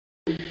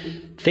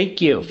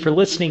Thank you for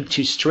listening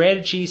to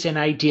Strategies and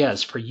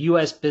Ideas for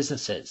U.S.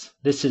 Businesses.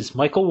 This is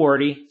Michael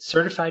Wardy,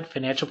 Certified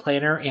Financial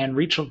Planner and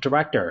Regional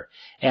Director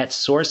at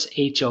Source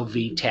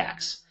HOV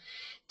Tax.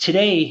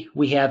 Today,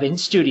 we have in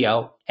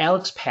studio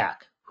Alex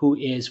Pack, who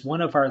is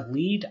one of our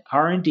lead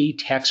R&D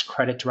tax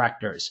credit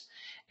directors.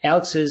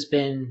 Alex has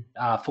been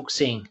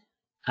focusing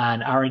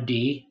on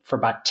R&D for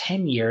about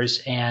 10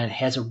 years and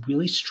has a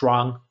really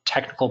strong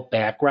technical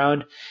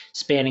background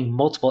spanning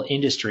multiple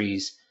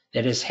industries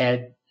that has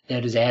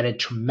added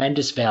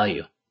tremendous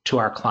value to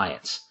our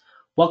clients.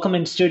 Welcome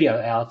in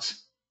studio,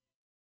 Alex.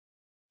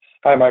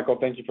 Hi, Michael.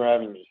 Thank you for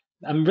having me.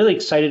 I'm really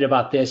excited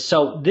about this.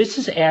 So this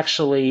is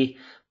actually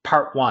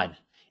part one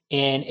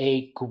in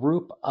a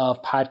group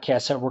of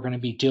podcasts that we're going to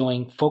be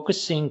doing,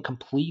 focusing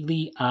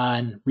completely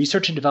on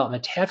research and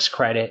development tax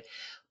credit,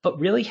 but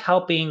really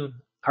helping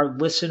our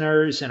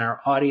listeners and our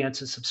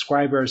audience and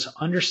subscribers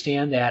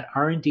understand that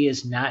R&D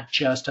is not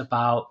just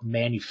about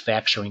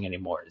manufacturing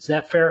anymore. Is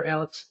that fair,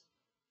 Alex?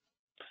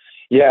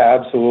 Yeah,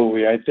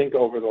 absolutely. I think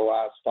over the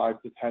last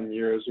 5 to 10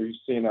 years, we've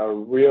seen a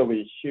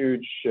really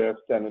huge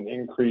shift and an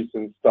increase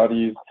in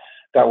studies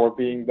that were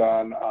being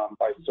done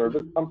by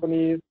service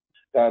companies.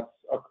 That's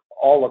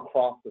all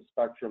across the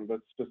spectrum, but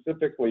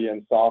specifically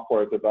in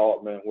software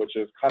development, which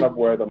is kind of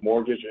where the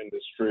mortgage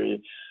industry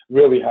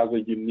really has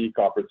a unique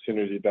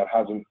opportunity that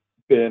hasn't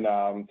been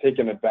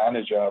taken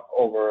advantage of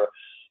over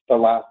the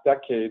last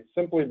decade,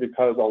 simply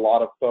because a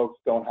lot of folks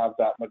don't have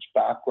that much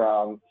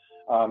background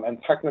and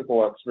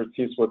technical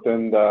expertise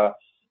within the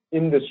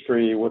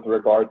industry with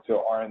regard to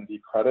R&D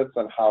credits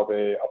and how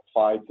they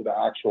apply to the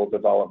actual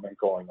development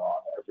going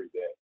on every day.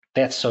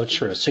 That's so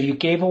true. So you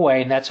gave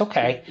away, and that's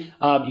okay,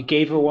 you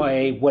gave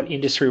away what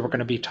industry we're going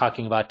to be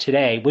talking about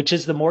today, which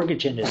is the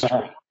mortgage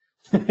industry.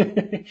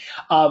 And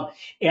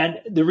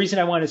the reason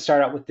I want to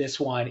start out with this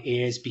one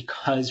is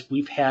because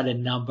we've had a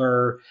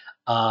number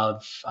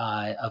of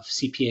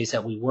CPAs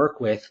that we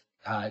work with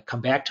come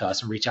back to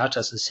us and reach out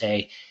to us and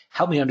say,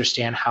 help me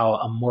understand how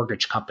a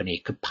mortgage company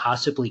could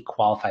possibly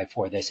qualify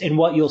for this. And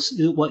what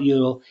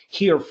you'll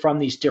hear from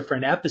these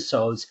different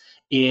episodes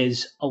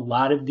is a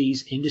lot of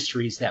these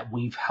industries that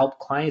we've helped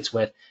clients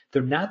with,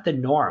 they're not the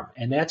norm.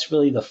 And that's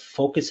really the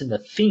focus and the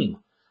theme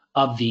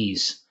of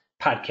these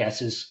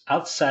podcasts, is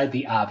outside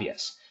the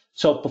obvious.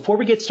 So before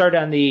we get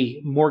started on the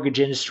mortgage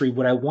industry,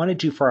 what I want to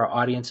do for our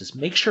audience is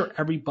make sure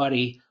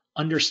everybody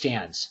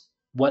understands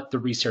what the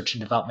research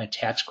and development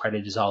tax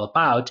credit is all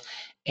about.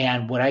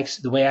 And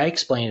the way I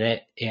explain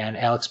it, and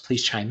Alex,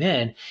 please chime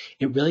in,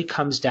 it really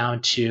comes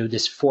down to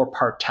this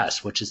 4-part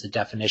test, which is the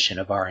definition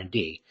of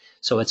R&D.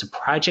 So it's a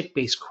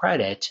project-based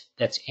credit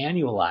that's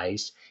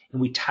annualized, and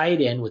we tie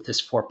it in with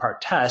this 4-part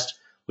test,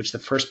 which the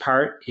first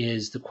part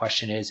is the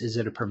question is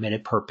it a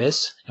permitted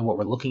purpose? And what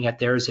we're looking at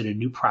there, is it a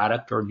new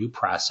product or a new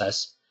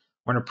process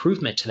or an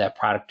improvement to that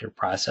product or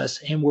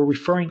process? And we're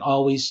referring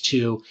always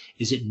to,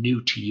 is it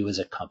new to you as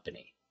a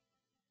company?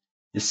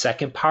 The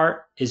second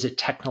part, is it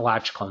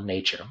technological in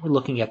nature? We're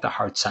looking at the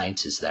hard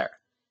sciences there.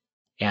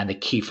 And the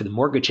key for the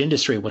mortgage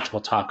industry, which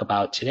we'll talk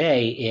about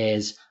today,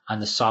 is on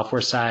the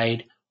software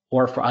side,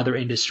 or for other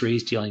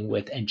industries dealing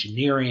with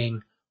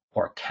engineering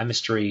or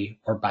chemistry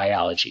or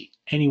biology,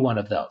 any one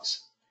of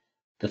those.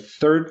 The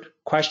third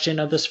question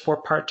of this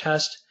 4-part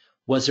test,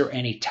 was there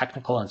any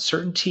technical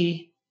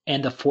uncertainty?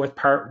 And the fourth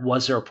part,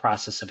 was there a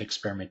process of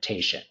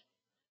experimentation?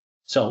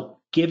 So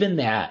given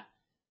that,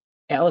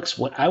 Alex,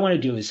 what I want to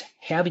do is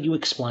have you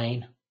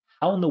explain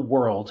how in the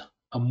world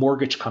a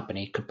mortgage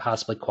company could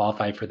possibly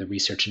qualify for the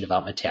research and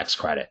development tax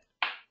credit.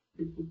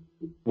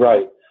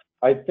 Right.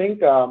 I think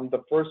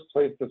the first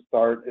place to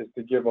start is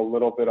to give a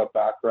little bit of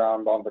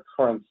background on the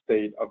current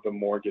state of the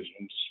mortgage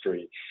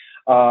industry.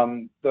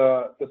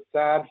 The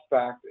sad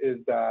fact is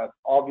that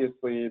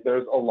obviously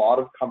there's a lot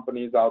of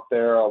companies out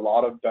there, a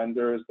lot of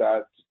vendors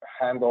that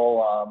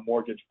handle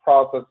mortgage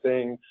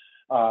processing,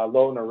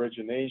 loan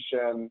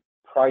origination,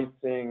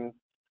 pricing,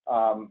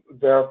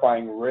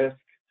 verifying risk.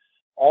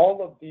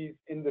 All of these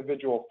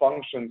individual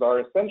functions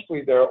are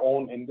essentially their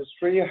own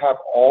industry, have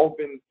all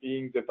been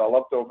being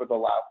developed over the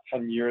last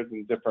 10 years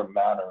in different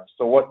manners.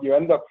 So what you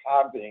end up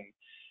having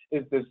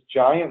is this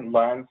giant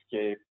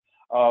landscape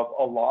of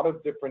a lot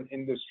of different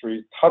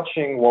industries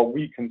touching what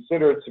we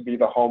consider to be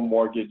the home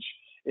mortgage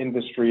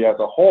industry as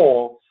a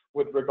whole,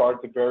 with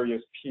regard to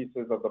various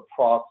pieces of the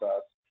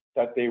process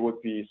that they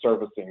would be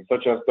servicing,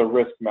 such as the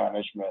risk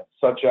management,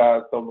 such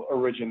as the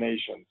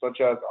origination, such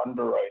as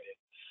underwriting,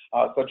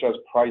 such as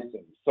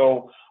pricing.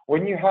 So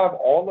when you have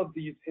all of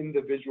these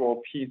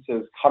individual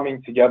pieces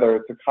coming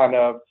together to kind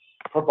of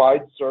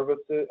provide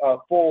services, a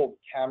full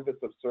canvas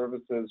of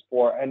services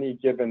for any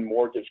given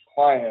mortgage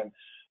client,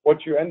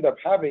 what you end up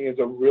having is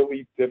a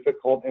really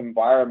difficult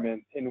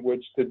environment in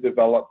which to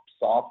develop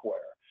software,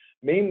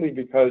 mainly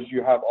because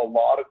you have a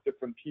lot of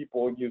different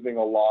people using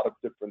a lot of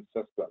different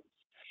systems.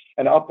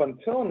 And up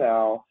until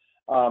now,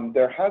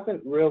 there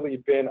hasn't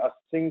really been a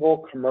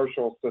single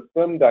commercial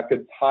system that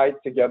could tie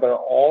together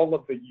all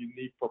of the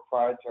unique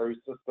proprietary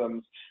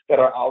systems that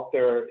are out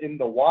there in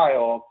the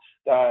wild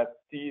that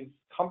these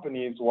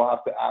companies will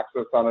have to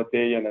access on a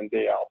day in and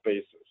day out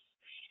basis.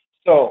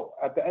 So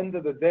at the end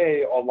of the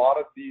day, a lot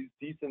of these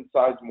decent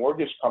sized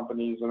mortgage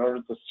companies, in order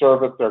to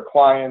service their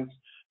clients,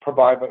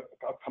 provide a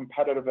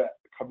competitive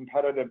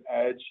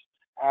edge,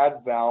 add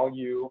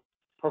value,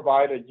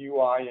 provide a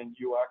UI and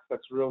UX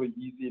that's really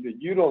easy to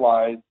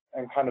utilize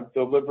and kind of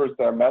delivers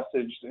their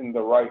message in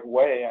the right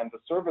way and the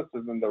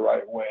services in the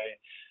right way,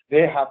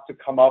 they have to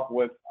come up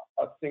with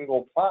a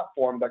single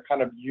platform that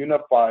kind of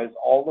unifies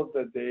all of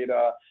the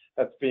data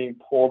that's being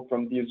pulled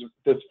from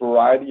this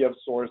variety of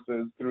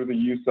sources through the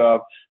use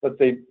of, let's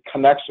say,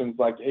 connections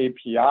like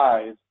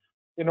APIs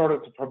in order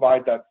to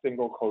provide that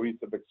single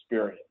cohesive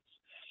experience.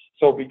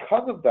 So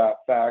because of that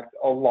fact,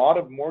 a lot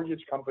of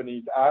mortgage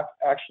companies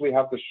actually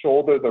have to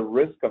shoulder the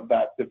risk of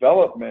that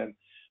development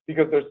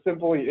because there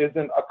simply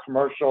isn't a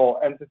commercial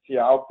entity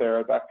out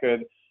there that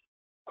could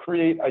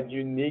create a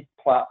unique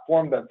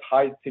platform that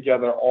ties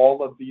together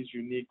all of these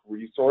unique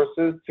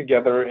resources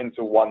together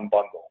into one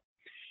bundle.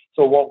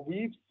 So what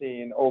we've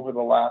seen over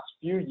the last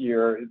few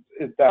years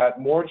is that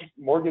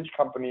mortgage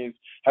companies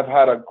have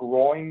had a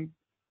growing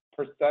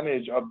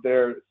percentage of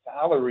their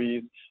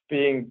salaries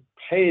being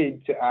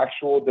paid to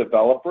actual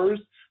developers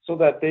so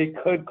that they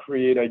could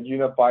create a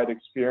unified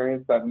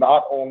experience that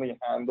not only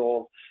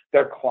handles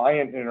their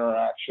client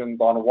interactions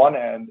on one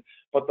end,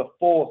 but the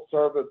full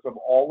service of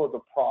all of the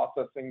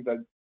processing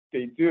that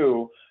they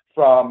do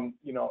from,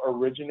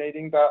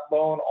 originating that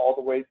loan all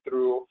the way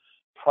through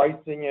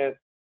pricing it,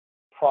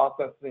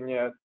 processing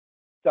it,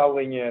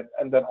 selling it,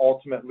 and then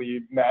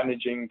ultimately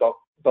managing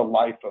the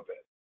life of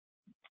it.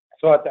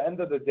 So at the end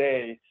of the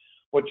day,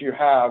 what you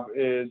have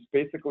is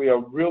basically a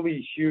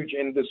really huge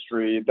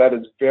industry that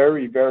is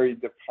very, very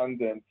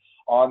dependent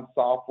on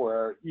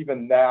software,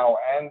 even now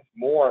and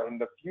more in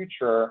the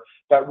future,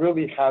 that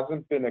really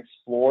hasn't been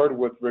explored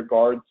with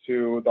regard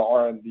to the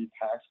R&D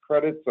tax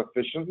credit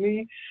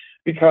sufficiently,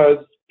 because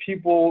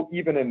people,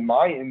 even in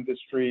my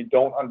industry,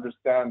 don't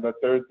understand that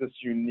there's this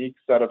unique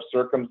set of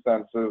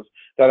circumstances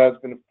that has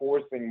been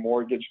forcing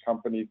mortgage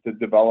companies to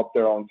develop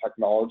their own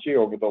technology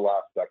over the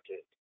last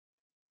decade.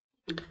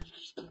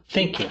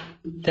 Thank you.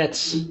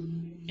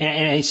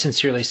 And I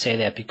sincerely say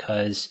that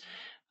because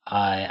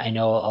I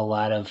know a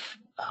lot of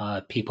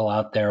people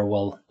out there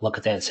will look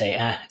at that and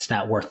say, it's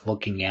not worth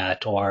looking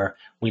at, or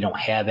we don't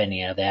have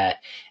any of that.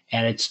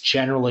 And it's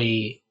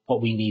generally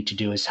what we need to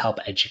do is help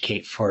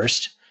educate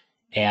first.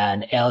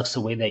 And Alex,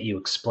 the way that you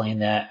explain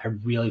that, I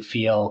really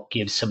feel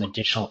gives some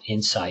additional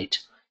insight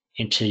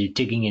into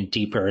digging in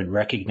deeper and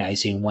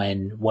recognizing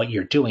when what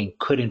you're doing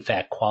could in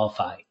fact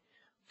qualify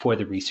for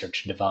the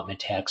research and development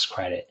tax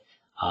credit.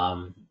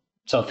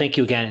 So thank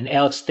you again. And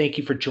Alex, thank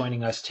you for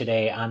joining us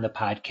today on the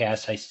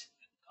podcast. I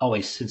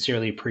always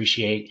sincerely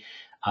appreciate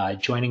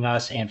joining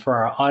us. And for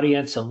our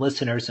audience and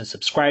listeners and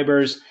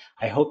subscribers,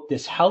 I hope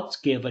this helps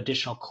give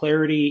additional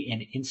clarity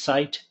and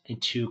insight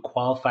into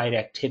qualified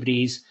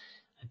activities.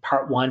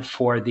 Part 1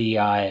 for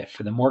the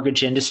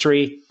mortgage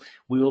industry.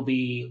 We will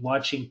be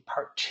launching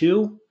part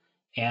 2,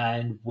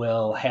 and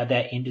we'll have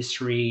that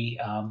industry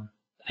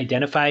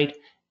identified,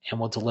 and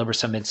we'll deliver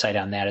some insight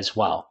on that as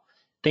well.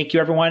 Thank you,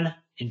 everyone.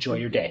 Enjoy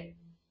your day.